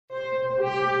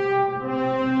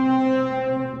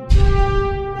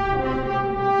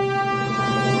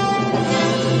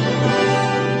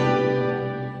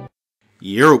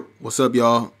Yo, what's up,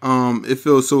 y'all? It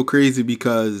feels so crazy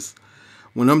because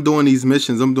when I'm doing these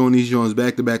missions, I'm doing these joints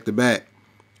back to back to back,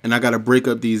 and I gotta break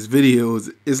up these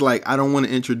videos. It's like I don't want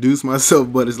to introduce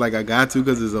myself, but it's like I got to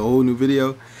because it's a whole new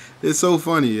video. It's so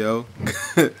funny, yo.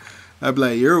 I be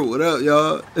like, yo, what up,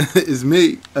 y'all? It's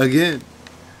me again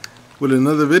with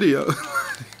another video.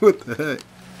 What the heck?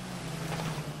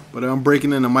 But I'm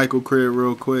breaking into Michael crib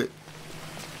real quick.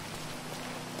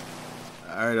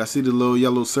 Alright, I see the little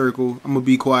yellow circle. I'm gonna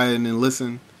be quiet and then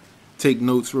listen. Take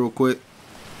notes real quick.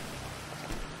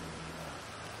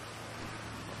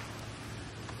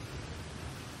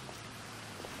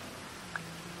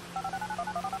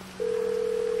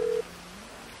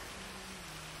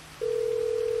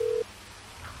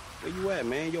 Where you at,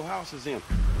 man? Your house is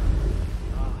empty.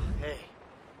 Oh, hey.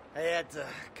 I had to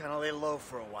kind of lay low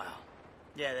for a while.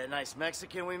 Yeah, that nice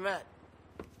Mexican we met.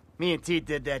 Me and T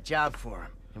did that job for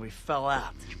him, and we fell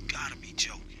out. You gotta be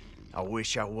joking. I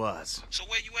wish I was. So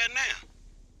where you at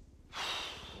now?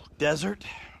 Desert,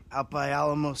 out by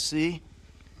Alamo Sea.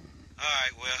 All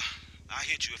right, well, I'll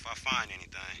hit you if I find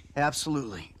anything.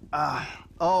 Absolutely.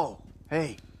 Oh,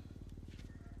 hey.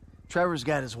 Trevor's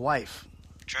got his wife.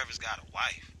 Trevor's got a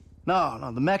wife.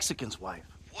 No, the Mexican's wife.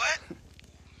 What?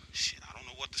 Shit, I don't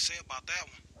know what to say about that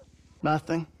one.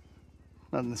 Nothing.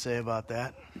 Nothing to say about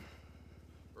that.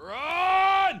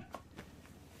 Run!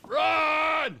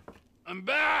 Run! I'm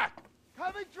back!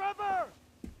 Coming, Trevor!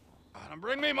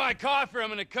 Bring me my coffee. I'm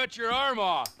gonna cut your arm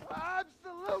off.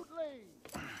 Absolutely!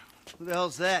 Who the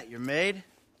hell's that, your maid?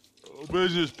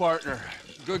 Business partner.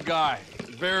 Good guy.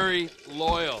 Very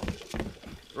loyal.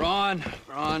 Ron,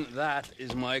 that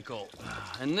is Michael.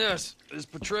 And this is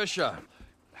Patricia.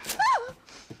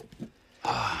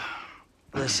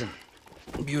 Listen,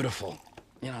 beautiful.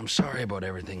 I'm sorry about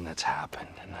everything that's happened.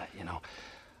 And, I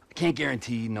can't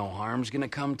guarantee no harm's gonna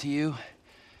come to you.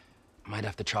 I might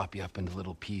have to chop you up into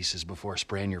little pieces before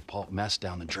spraying your pulp mess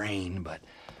down the drain, but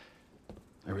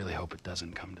I really hope it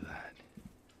doesn't come to that.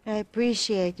 I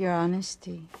appreciate your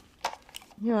honesty.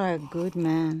 You are a good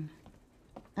man.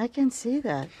 I can see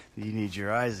that. You need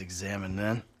your eyes examined,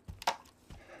 then.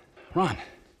 Ron,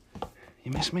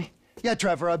 you miss me? Yeah,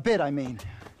 Trevor, a bit, I mean.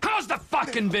 How's the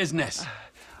fucking business?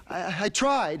 I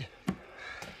tried.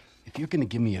 If you're gonna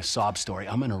give me a sob story,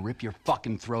 I'm gonna rip your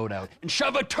fucking throat out and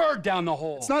shove a turd down the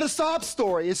hole. It's not a sob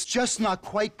story. It's just not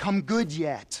quite come good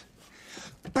yet.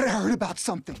 But I heard about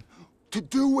something to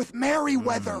do with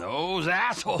Merryweather. Those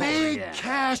assholes. Big again.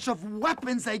 cache of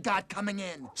weapons they got coming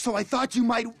in. So I thought you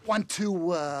might want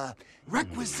to,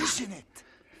 requisition it.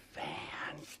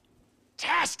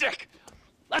 Fantastic!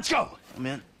 Let's go! Come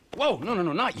in. Whoa, no,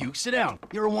 not you. Sit down.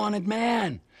 You're a wanted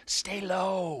man. Stay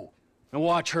low. And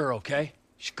watch her, okay?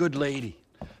 She's a good lady.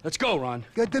 Let's go, Ron.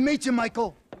 Good to meet you,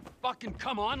 Michael. Fucking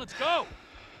come on, let's go!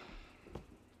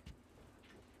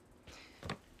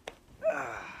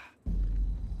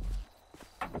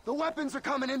 The weapons are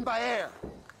coming in by air.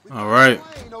 All right.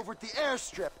 Plane over at the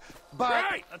airstrip, but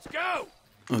Right, let's go!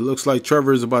 It looks like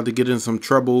Trevor is about to get in some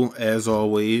trouble, as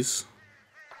always.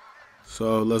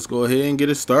 So let's go ahead and get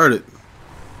it started.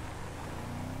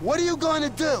 what are you going to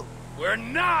do? We're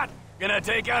not gonna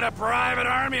take out a private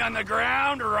army on the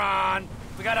ground, Ron.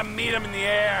 We gotta meet them in the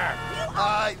air.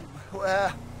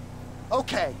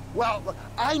 Okay. Well,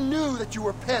 I knew that you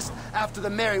were pissed after the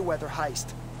Merryweather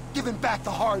heist, giving back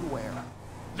the hardware.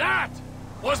 That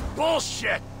was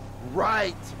bullshit!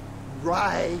 Right.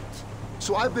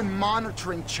 So I've been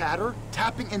monitoring chatter,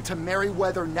 tapping into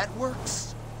Merryweather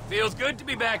networks. Feels good to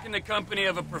be back in the company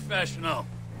of a professional.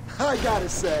 I gotta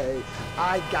say,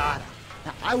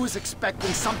 Now, I was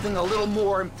expecting something a little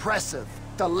more impressive.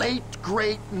 The late,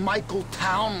 great Michael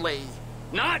Townley.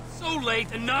 Not so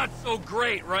late and not so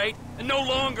great, right? And no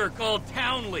longer called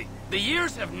Townley. The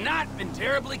years have not been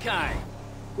terribly kind.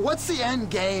 What's the end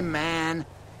game, man?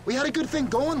 We had a good thing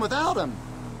going without him.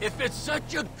 If it's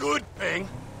such a good thing,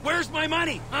 where's my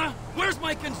money, huh? Where's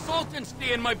my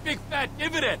consultancy and my big fat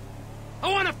dividend?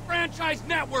 I want a franchise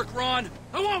network, Ron.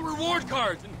 I want reward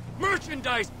cards and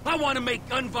merchandise. I want to make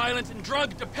gun violence and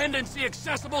drug dependency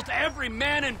accessible to every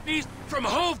man and beast from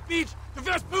Hove Beach to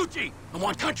Vespucci. I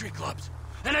want country clubs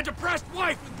and a depressed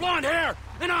wife with blonde hair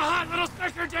and a hot little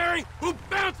secretary who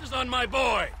bounces on my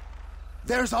boy.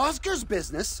 There's Oscar's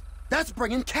business. That's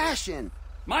bringing cash in.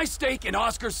 My stake in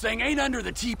Oscar's thing ain't under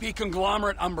the TP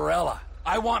conglomerate umbrella.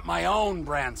 I want my own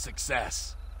brand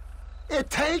success. It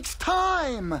takes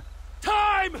time.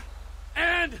 Time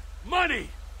and money.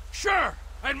 Sure.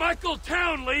 And Michael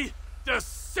Townley, the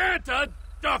Santa,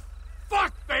 the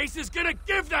fuckface, is gonna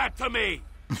give that to me.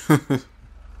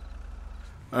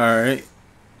 All right.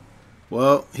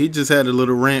 Well, he just had a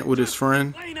little rant with his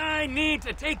friend. Plain I need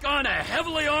to take on a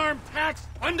heavily armed,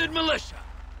 tax-funded militia.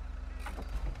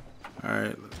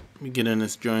 Alright, let me get in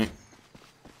this joint.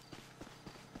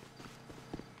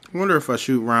 I wonder if I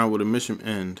shoot round with a mission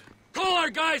end. Call our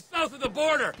guys south of the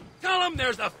border. Tell them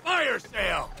there's a fire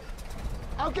sale.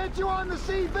 I'll get you on the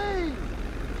CV!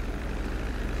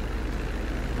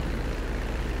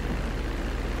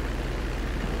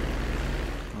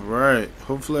 Alright,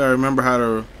 hopefully I remember how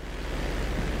to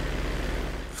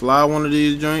fly one of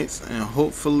these joints, and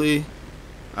hopefully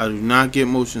I do not get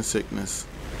motion sickness.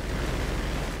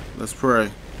 Let's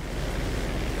pray.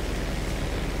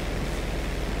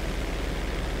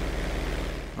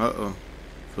 Uh-oh.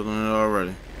 Feeling it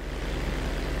already.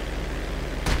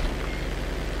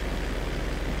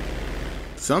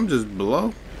 Some just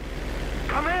below.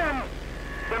 Come in!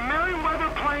 The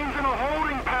Merryweather plane's in a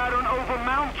holding pattern over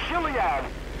Mount Chiliad.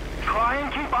 Try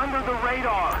and keep under the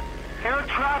radar. Air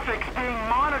traffic's being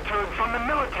monitored from the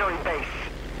military base.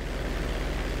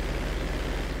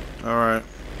 Alright.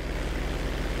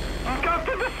 You've got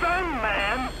to defend,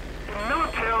 man. The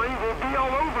military will be all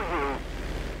over you.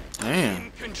 Damn.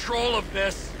 In control of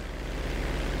this.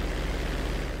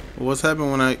 What's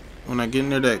happened when I get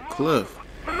near that cliff?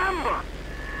 Remember,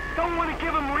 don't want to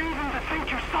give them reason to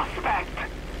think you're suspect.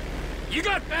 You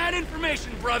got bad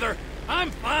information, brother.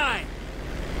 I'm fine.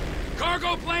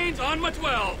 Cargo planes on my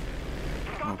 12.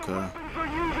 Got the Okay. weapons they're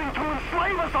using to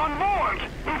enslave us on board.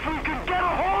 If we could get a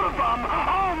hold of them,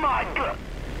 oh my god.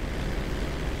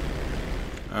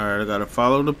 Alright, I gotta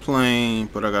follow the plane,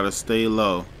 but I gotta stay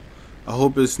low. I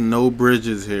hope it's no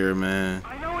bridges here, man.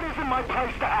 I know it isn't my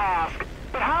place to ask,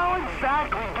 but how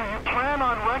exactly do you plan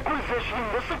on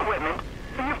requisitioning this equipment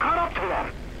when you've caught up to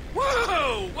them?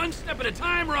 Whoa! One step at a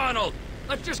time, Ronald.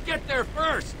 Let's just get there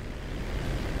first.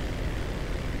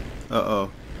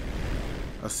 Uh-oh.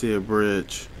 I see a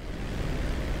bridge.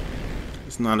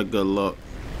 It's not a good look.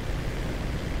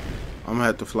 I'm gonna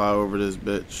have to fly over this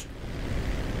bitch.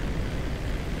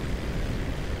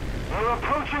 We're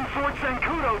approaching Fort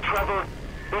Zancudo, Trevor.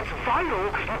 It's vital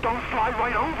you don't fly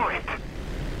right over it.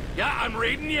 Yeah, I'm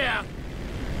reading, yeah.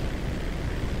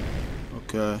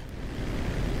 Okay.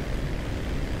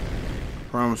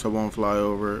 Promise I won't fly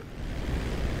over it.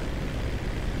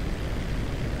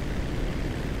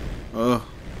 Ugh.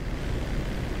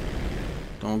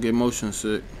 Don't get motion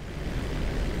sick.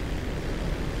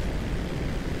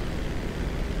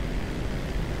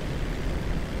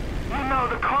 You know,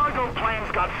 the cargo plane's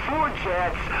got 4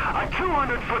 jets, a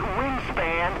 200-foot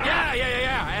wingspan.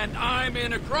 Yeah, and I'm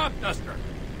in a crop duster.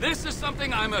 This is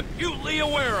something I'm acutely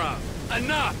aware of.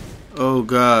 Enough. Oh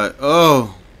God.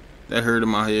 Oh, that hurt in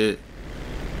my head.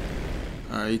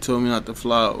 Alright, he told me not to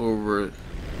fly over it.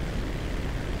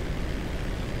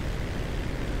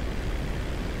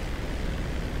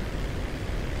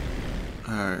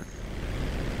 Alright.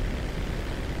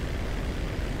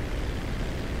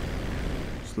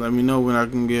 Just let me know when I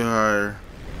can get higher.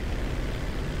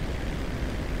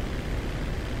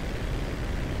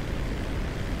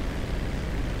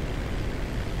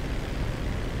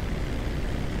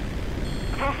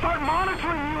 They'll start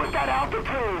monitoring you at that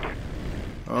altitude.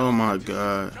 Oh my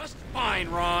God. Just fine,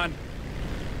 Ron.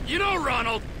 You know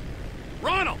Ronald.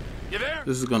 Ronald, you there?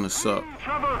 This is gonna suck.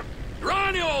 Trevor,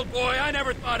 Ronnie, old boy, I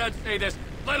never thought I'd say this,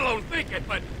 let alone think it,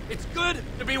 but it's good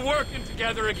to be working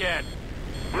together again.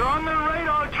 you're on the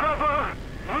radar, Trevor.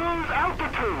 Lose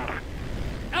altitude.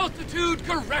 Altitude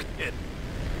corrected.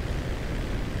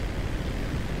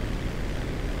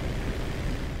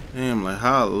 Damn, like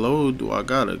how low do I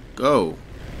gotta go?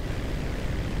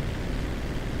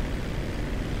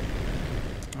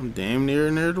 I'm damn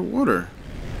near the water.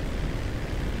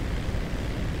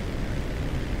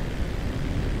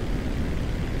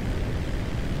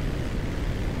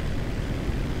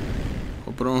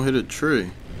 Hope I don't hit a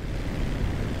tree.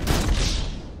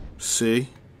 See?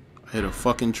 I hit a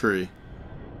fucking tree.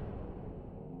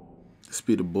 This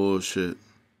be the bullshit.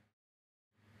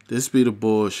 This be the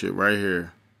bullshit right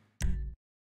here.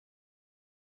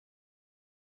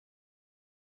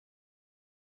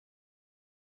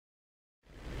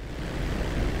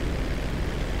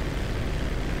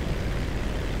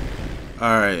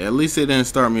 Alright, at least they didn't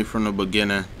start me from the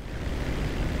beginning.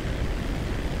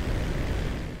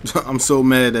 I'm so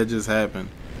mad that just happened.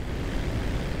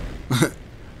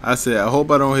 I said, I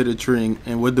hope I don't hit a tree,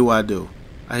 and what do?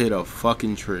 I hit a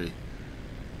fucking tree.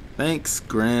 Thanks,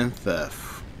 Grand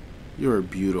Theft. You're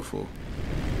beautiful.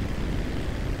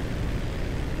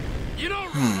 You know,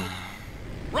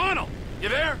 Ronald, you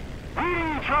there?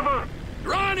 Reading, Trevor.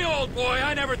 Ronnie, old boy,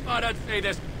 I never thought I'd say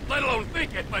this, let alone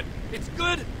think it, but it's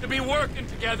good to be working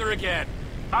together again.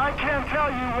 I can't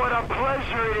tell you what a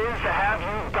pleasure it is to have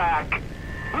you back.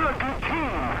 We're a good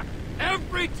team.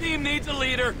 Every team needs a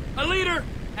leader,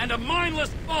 and a mindless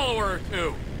follower or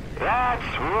two.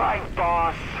 That's right,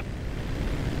 boss.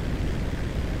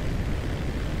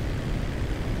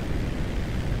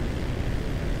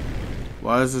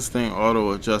 Why is this thing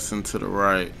auto adjusting to the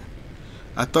right?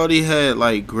 I thought he had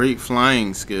like great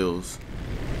flying skills.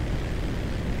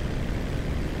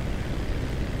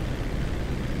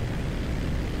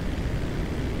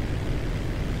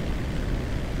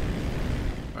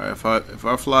 Alright, if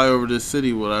I fly over this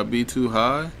city, will I be too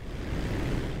high?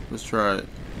 Let's try it.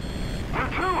 You're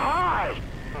too high.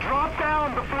 Drop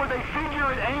down before they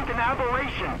figure it ain't an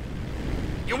aberration.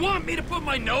 You want me to put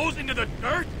my nose into the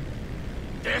dirt?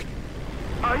 Dick?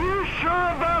 Are you sure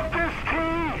about this,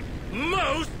 T?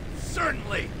 Most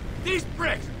certainly. These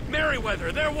pricks,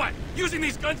 Merryweather, they're what? Using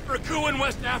these guns for a coup in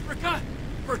West Africa?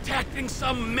 Protecting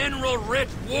some mineral-rich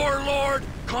warlord?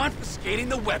 Confiscating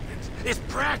the weapons is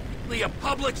practically a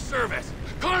public service.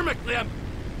 Karmically,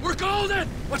 we're golden!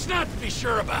 What's not to be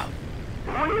sure about?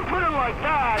 When you put it like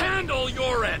that... Handle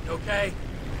your end, okay?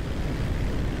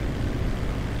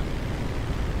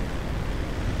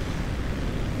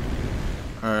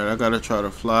 Alright, I gotta try to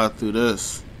fly through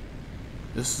this.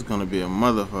 This is gonna be a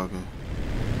motherfucker.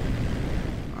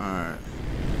 Alright.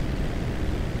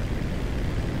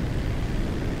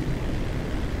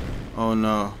 Oh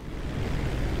no.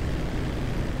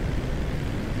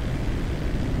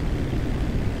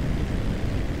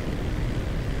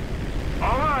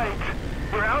 Alright,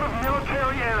 we're out of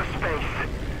military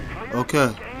airspace.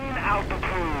 Okay. Gain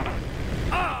altitude.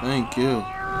 Thank you.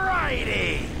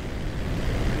 Alrighty!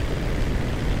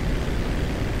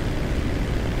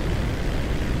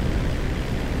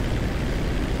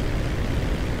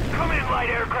 Come in, light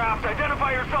aircraft.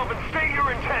 Identify yourself and state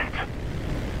your intent.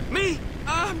 Me?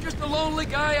 I'm just a lonely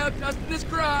guy out dusting his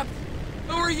crops.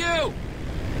 Who are you?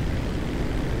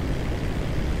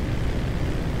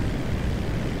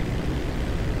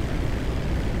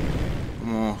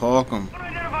 Come on, hawk 'em.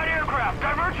 Unidentified aircraft.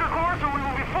 Divert your course or we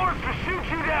will be forced to shoot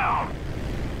you down.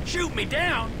 Shoot me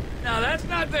down? Now that's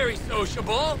not very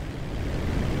sociable.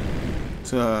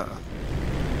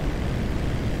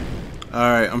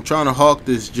 Alright, I'm trying to hawk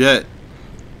this jet.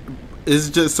 It's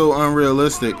just so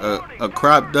unrealistic. A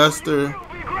crop duster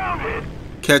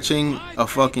catching a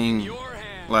fucking...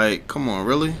 Like, come on,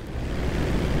 really?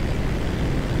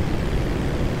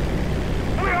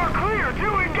 We are clear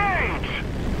to engage.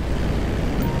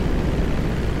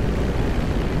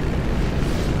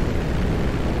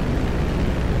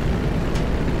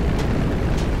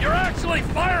 You're actually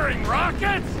firing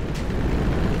rockets?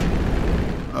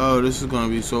 Oh, this is gonna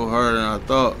be so hard than I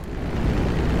thought.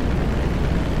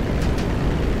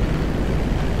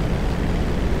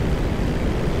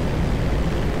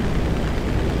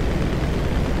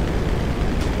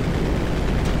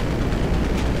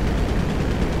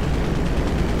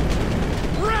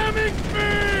 Ramming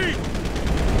speed!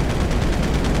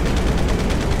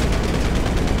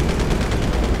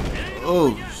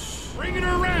 Oh, Bring it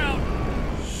around!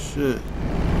 shit.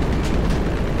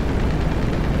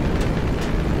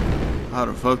 How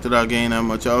the fuck did I gain that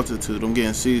much altitude? I'm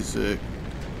getting seasick.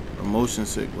 Or motion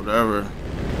sick, whatever.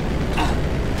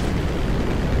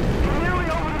 You're nearly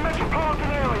over the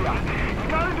metropolitan area. You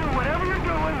gotta do whatever you're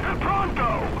doing pronto.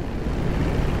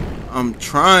 I'm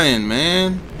trying,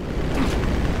 man.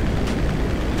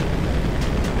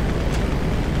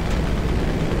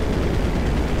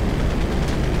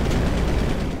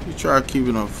 You try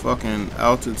keeping a fucking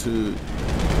altitude.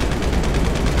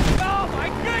 Oh my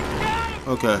good God!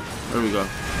 Okay, there we go.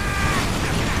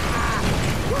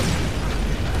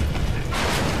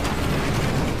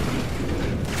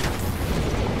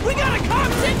 We got a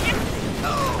cop ticket!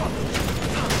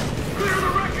 Clear the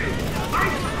wreckage.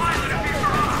 Ice the pilot if he's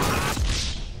around.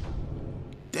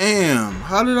 Damn,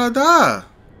 how did I die?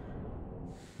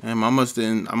 Damn, I must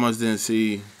didn't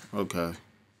see. Okay.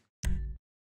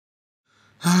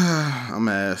 I'm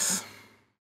ass.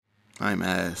 I'm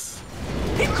ass.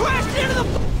 He crashed into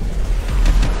the...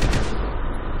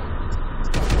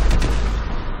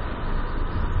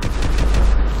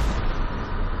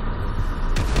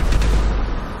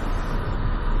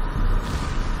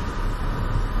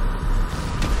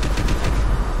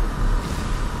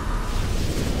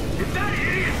 Is that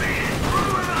idiot man? Throw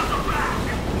him out the back.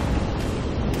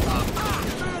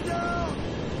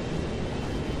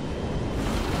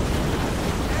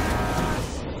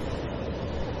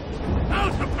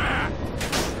 Out the back!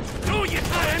 Don't you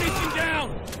tie anything down!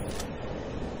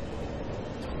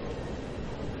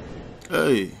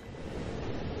 Hey.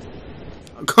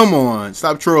 Come on,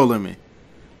 stop trolling me.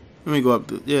 Let me go up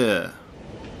to, yeah.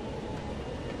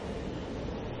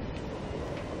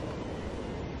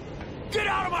 Get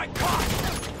out of my car!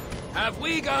 Have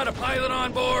we got a pilot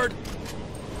on board?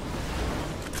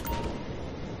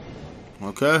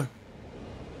 Okay.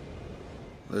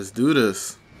 Let's do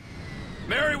this.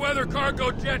 Merryweather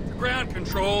cargo jet to ground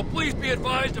control. Please be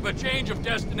advised of a change of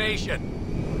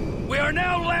destination. We are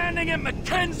now landing at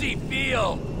Mackenzie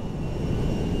Field.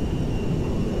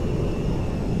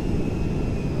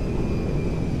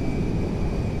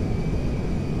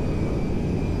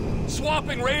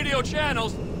 Swapping radio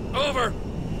channels. Over.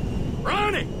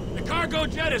 Ronnie, the cargo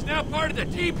jet is now part of the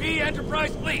TP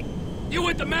Enterprise fleet. You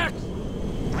with the Max?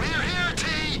 We're here,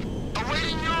 T.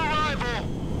 Awaiting your arrival.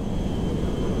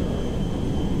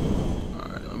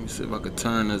 Alright, let me see if I can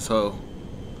turn this hoe.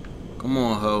 Come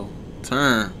on, hoe.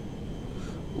 Turn.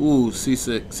 Ooh,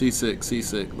 C6, C6,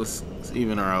 C6. Let's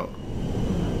even her out.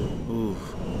 Ooh.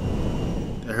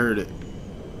 I heard it.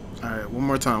 Alright, one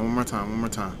more time, one more time, one more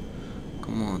time.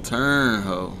 Come on, turn,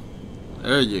 hoe.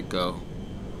 There you go.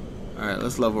 Alright,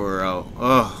 let's level her out.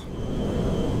 Ugh.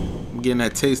 I'm getting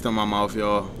that taste in my mouth,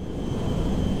 y'all.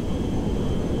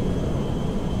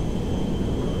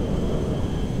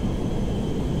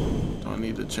 Don't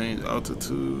need to change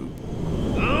altitude.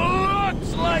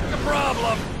 Looks like a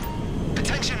problem.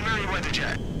 Attention, Merryweather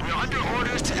Jet. We're under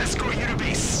orders to escort you to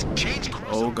base. Change course.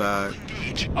 Oh, God.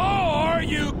 Engage. Or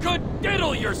you could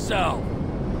diddle yourself.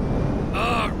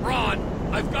 Ron,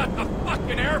 I've got the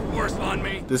fucking Air Force on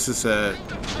me. This is sad.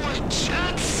 Deploy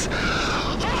jets.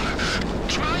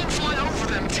 Try and fly over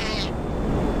them, T.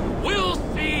 We'll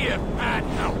see if that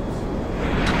helps.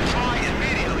 Comply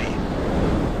immediately.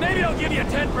 Maybe I'll give you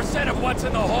 10% of what's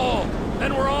in the hole.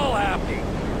 Then we're all happy.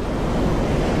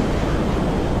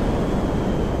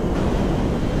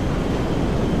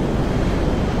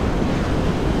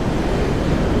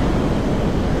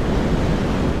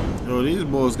 Yo, these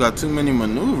boys got too many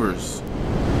maneuvers.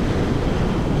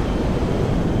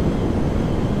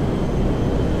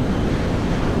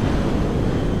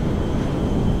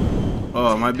 Oh,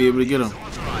 I might be able to get him.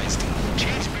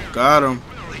 Got him.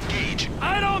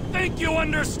 I don't think you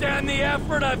understand the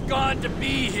effort I've gone to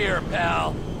be here,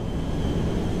 pal.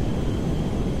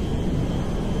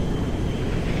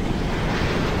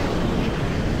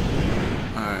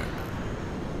 Alright.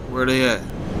 Where they at?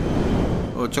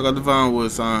 Oh, check out the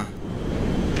Vinewood sign.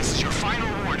 This is your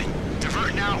final warning.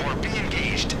 Divert now or be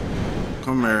engaged.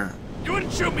 Come here. You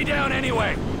wouldn't shoot me down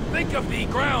anyway. Think of the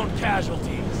ground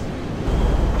casualties.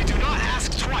 We do not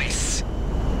ask twice.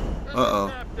 Uh-oh.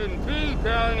 Captain T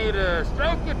telling you to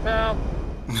stroke it, pal.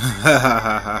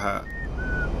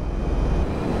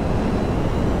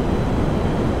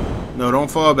 No, don't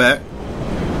fall back.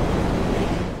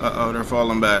 Uh-oh, they're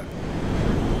falling back.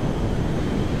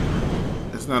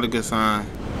 It's not a good sign.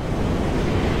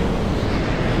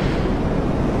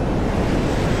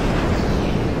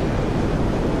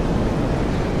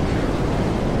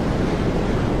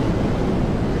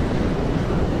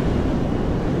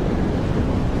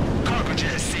 Cargo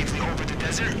jet is safely over the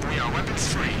desert. We are weapons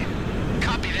free.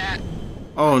 Copy that.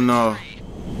 Oh, no.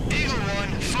 Eagle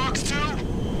 1, Fox 2.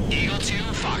 Eagle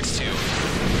 2, Fox 2.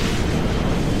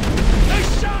 They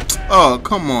shot me! Oh,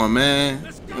 come on, man.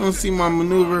 You don't see my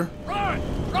maneuver? Ron!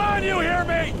 Ron, you hear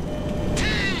me? T!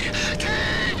 T!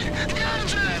 The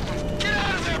engine! Get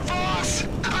out of there, boss! I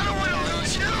don't want to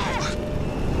lose you!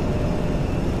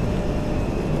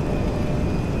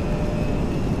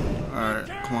 Alright,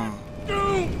 come on. Do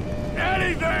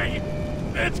anything!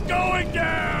 It's going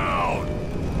down!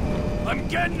 I'm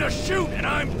getting a shoot and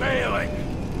I'm bailing.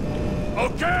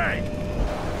 Okay!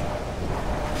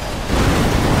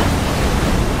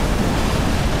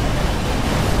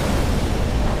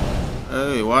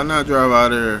 Hey, why not drive out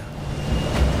there?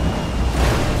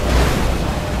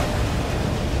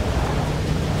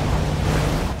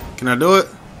 Can I do it?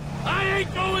 I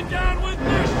ain't going down with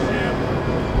this ship!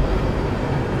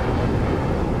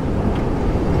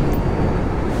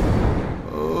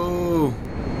 Oh.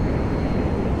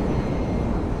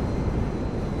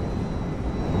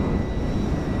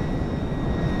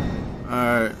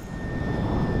 Alright.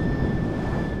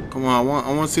 Come on,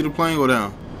 I want to see the plane go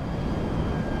down.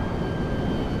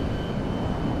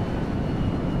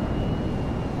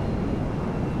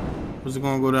 Where's it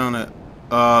gonna go down at?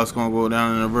 It's gonna go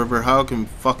down in the river. How fucking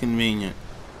convenient.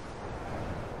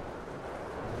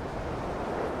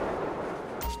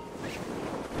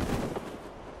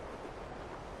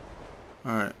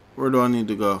 Alright, where do I need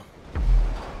to go?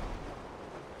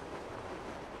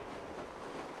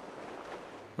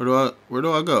 Where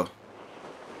do I go?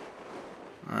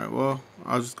 Alright, well,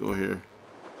 I'll just go here.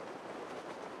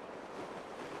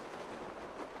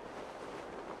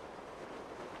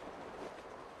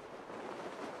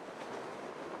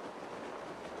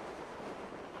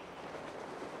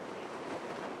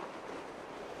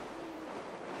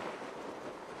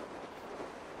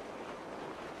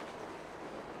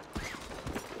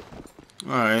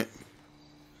 Alright.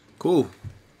 Cool.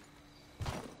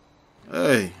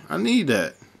 Hey, I need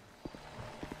that.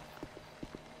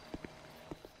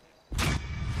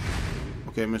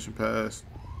 Okay, mission passed.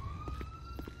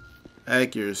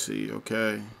 Accuracy,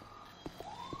 okay.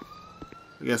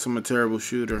 I guess I'm a terrible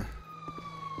shooter.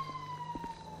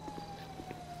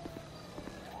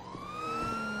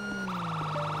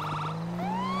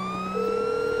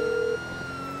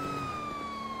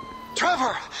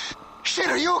 Trevor! Shit,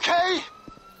 are you okay?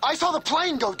 I saw the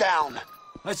plane go down.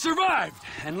 I survived,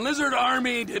 and Lizard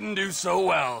Army didn't do so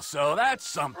well, so that's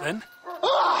something.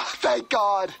 Ah, thank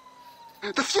God.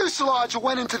 The fuselage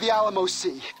went into the Alamo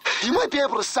Sea. You might be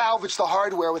able to salvage the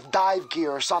hardware with dive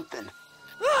gear or something.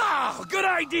 Ah, good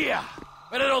idea.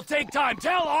 But it'll take time.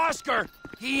 Tell Oscar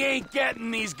he ain't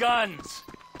getting these guns.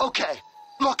 Okay,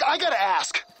 look, I gotta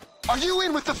ask. Are you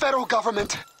in with the federal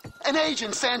government? An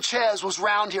agent, Sanchez, was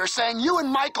round here saying you and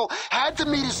Michael had to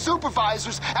meet his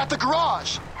supervisors at the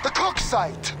garage, the cook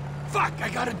site. Fuck, I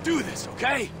gotta do this,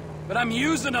 okay? But I'm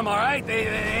using them, all right? They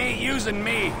ain't using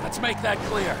me. Let's make that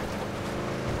clear.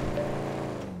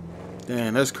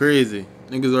 Damn, that's crazy.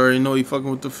 Niggas already know he fucking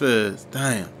with the feds.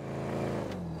 Damn.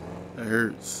 That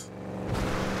hurts.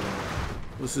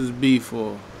 What's his beef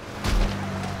for?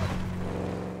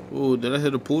 Oh, did I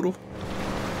hit a poodle?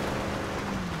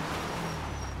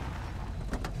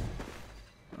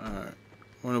 Alright.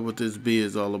 Wonder what this B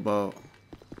is all about.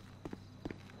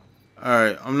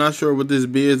 Alright, I'm not sure what this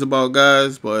B is about,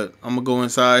 guys, but I'm gonna go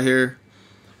inside here.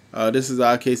 This is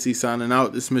IKC signing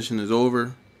out. This mission is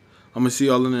over. I'm gonna see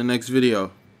y'all in the next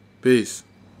video. Peace.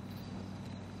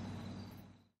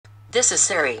 This is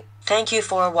Siri. Thank you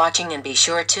for watching and be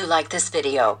sure to like this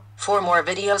video. For more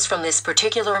videos from this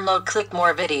particular mode, click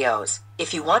more videos.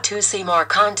 If you want to see more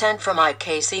content from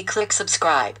IKC, click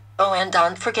subscribe. Oh, and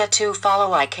don't forget to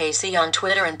follow IKC on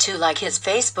Twitter and to like his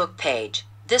Facebook page.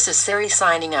 This is Siri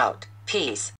signing out.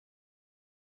 Peace.